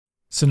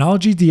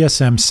Synology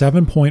DSM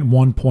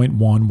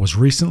 7.1.1 was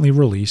recently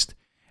released,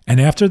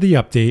 and after the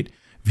update,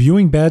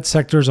 viewing bad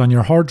sectors on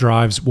your hard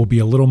drives will be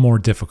a little more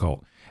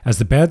difficult, as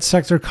the bad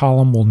sector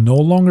column will no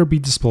longer be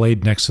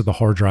displayed next to the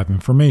hard drive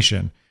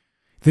information.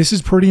 This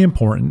is pretty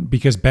important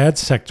because bad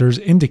sectors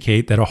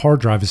indicate that a hard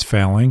drive is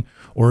failing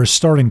or is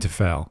starting to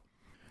fail.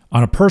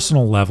 On a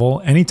personal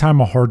level,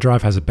 anytime a hard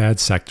drive has a bad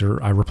sector,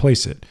 I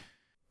replace it.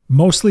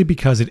 Mostly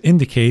because it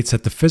indicates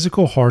that the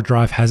physical hard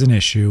drive has an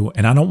issue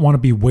and I don't want to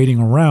be waiting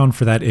around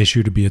for that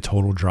issue to be a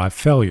total drive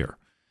failure.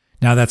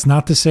 Now, that's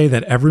not to say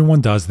that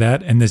everyone does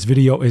that, and this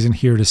video isn't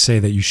here to say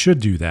that you should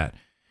do that.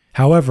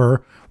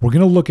 However, we're going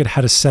to look at how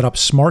to set up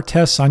smart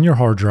tests on your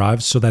hard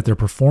drives so that they're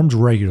performed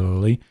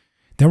regularly.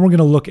 Then we're going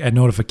to look at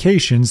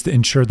notifications to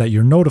ensure that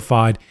you're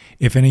notified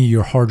if any of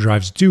your hard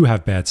drives do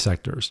have bad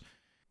sectors.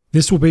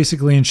 This will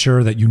basically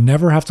ensure that you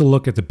never have to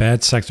look at the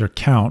bad sector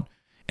count,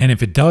 and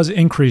if it does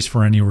increase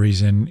for any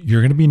reason,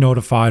 you're going to be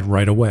notified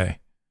right away.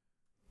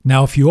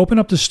 Now, if you open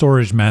up the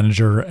storage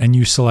manager and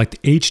you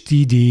select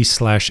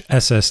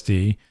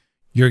HDD/SSD,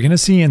 you're going to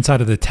see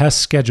inside of the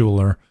test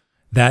scheduler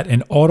that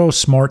an auto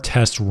smart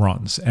test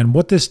runs. And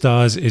what this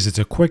does is it's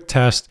a quick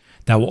test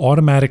that will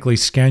automatically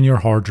scan your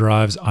hard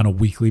drives on a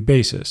weekly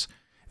basis.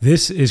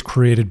 This is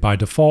created by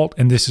default,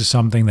 and this is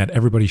something that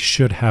everybody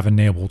should have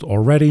enabled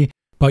already.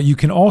 But you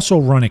can also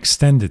run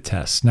extended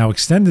tests. Now,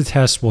 extended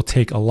tests will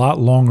take a lot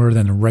longer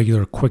than a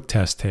regular quick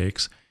test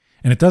takes,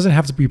 and it doesn't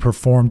have to be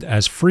performed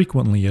as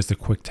frequently as the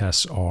quick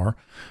tests are.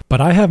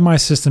 But I have my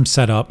system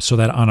set up so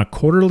that on a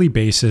quarterly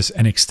basis,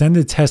 an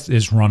extended test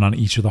is run on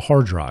each of the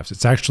hard drives.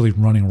 It's actually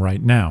running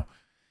right now.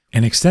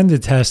 An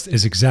extended test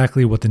is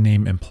exactly what the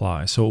name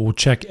implies. So it will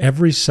check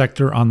every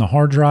sector on the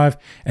hard drive,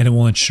 and it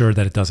will ensure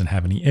that it doesn't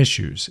have any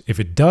issues. If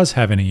it does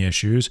have any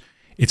issues,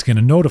 it's going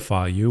to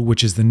notify you,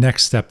 which is the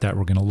next step that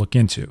we're going to look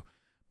into.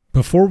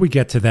 Before we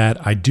get to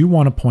that, I do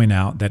want to point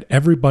out that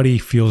everybody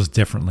feels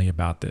differently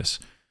about this.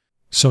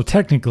 So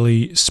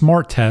technically,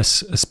 smart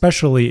tests,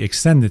 especially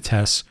extended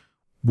tests,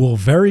 will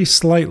very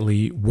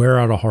slightly wear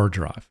out a hard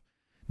drive.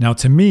 Now,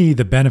 to me,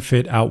 the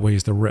benefit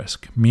outweighs the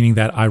risk, meaning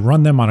that I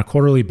run them on a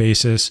quarterly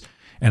basis,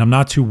 and I'm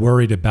not too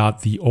worried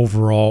about the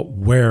overall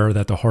wear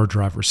that the hard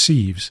drive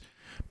receives,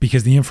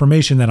 because the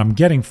information that I'm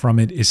getting from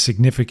it is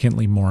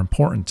significantly more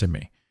important to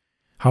me.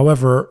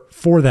 However,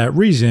 for that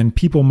reason,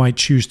 people might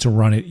choose to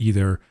run it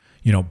either,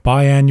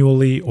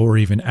 biannually or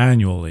even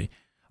annually.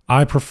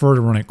 I prefer to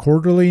run it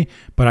quarterly,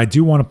 but I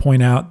do want to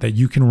point out that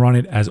you can run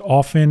it as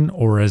often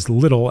or as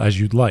little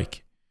as you'd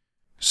like.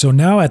 So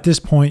now at this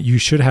point, you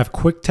should have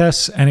quick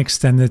tests and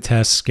extended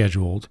tests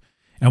scheduled.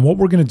 And what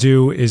we're going to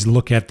do is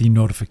look at the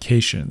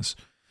notifications.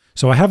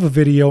 So I have a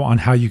video on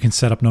how you can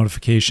set up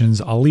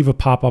notifications. I'll leave a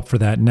pop-up for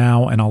that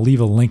now, and I'll leave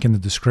a link in the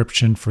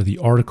description for the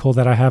article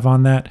that I have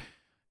on that.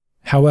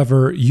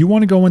 However, you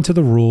want to go into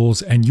the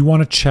rules and you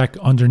want to check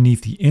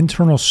underneath the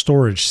internal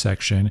storage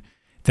section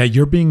that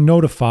you're being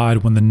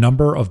notified when the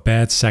number of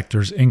bad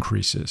sectors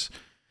increases.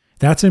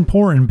 That's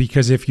important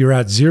because if you're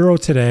at 0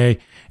 today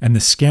and the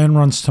scan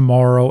runs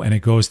tomorrow and it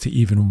goes to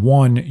even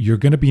 1, you're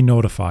going to be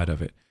notified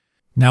of it.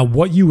 Now,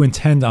 what you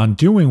intend on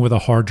doing with a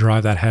hard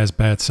drive that has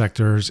bad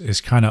sectors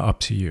is kind of up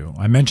to you.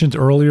 I mentioned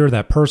earlier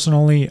that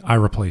personally, I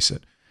replace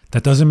it.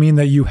 That doesn't mean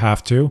that you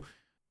have to.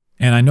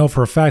 And I know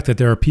for a fact that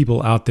there are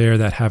people out there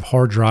that have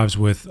hard drives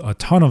with a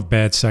ton of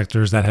bad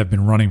sectors that have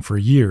been running for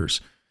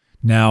years.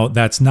 Now,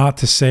 that's not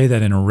to say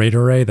that in a RAID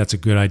array, that's a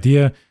good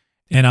idea.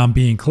 And I'm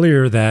being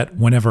clear that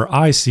whenever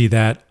I see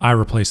that, I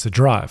replace the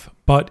drive.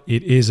 But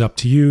it is up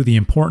to you. The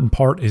important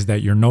part is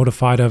that you're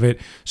notified of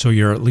it, so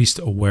you're at least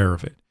aware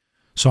of it.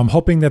 So I'm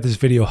hoping that this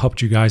video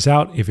helped you guys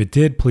out. If it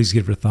did, please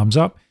give it a thumbs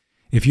up.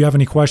 If you have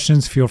any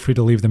questions, feel free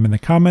to leave them in the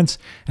comments.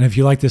 And if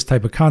you like this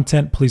type of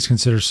content, please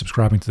consider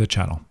subscribing to the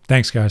channel.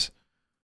 Thanks, guys.